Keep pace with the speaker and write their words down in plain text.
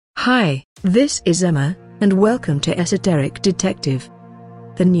Hi, this is Emma, and welcome to Esoteric Detective.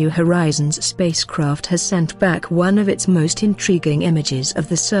 The New Horizons spacecraft has sent back one of its most intriguing images of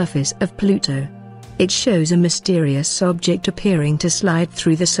the surface of Pluto. It shows a mysterious object appearing to slide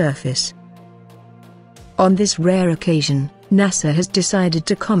through the surface. On this rare occasion, NASA has decided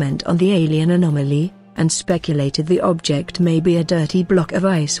to comment on the alien anomaly, and speculated the object may be a dirty block of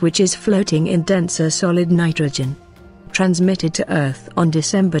ice which is floating in denser solid nitrogen. Transmitted to Earth on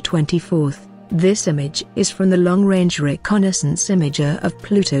December 24, this image is from the long-range reconnaissance imager of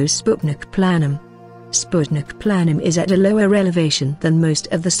Pluto's Sputnik Planum. Sputnik Planum is at a lower elevation than most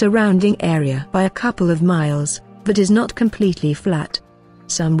of the surrounding area by a couple of miles, but is not completely flat.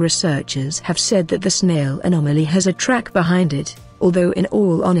 Some researchers have said that the SNAIL anomaly has a track behind it, although in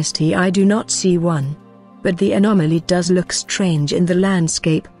all honesty I do not see one. But the anomaly does look strange in the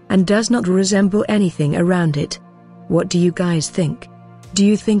landscape, and does not resemble anything around it. What do you guys think? Do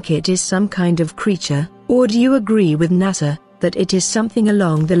you think it is some kind of creature, or do you agree with NASA, that it is something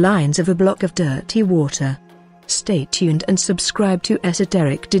along the lines of a block of dirty water? Stay tuned and subscribe to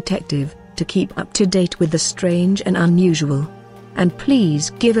Esoteric Detective, to keep up to date with the strange and unusual. And please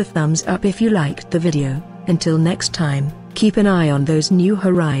give a thumbs up if you liked the video. Until next time, keep an eye on those new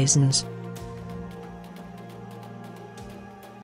horizons.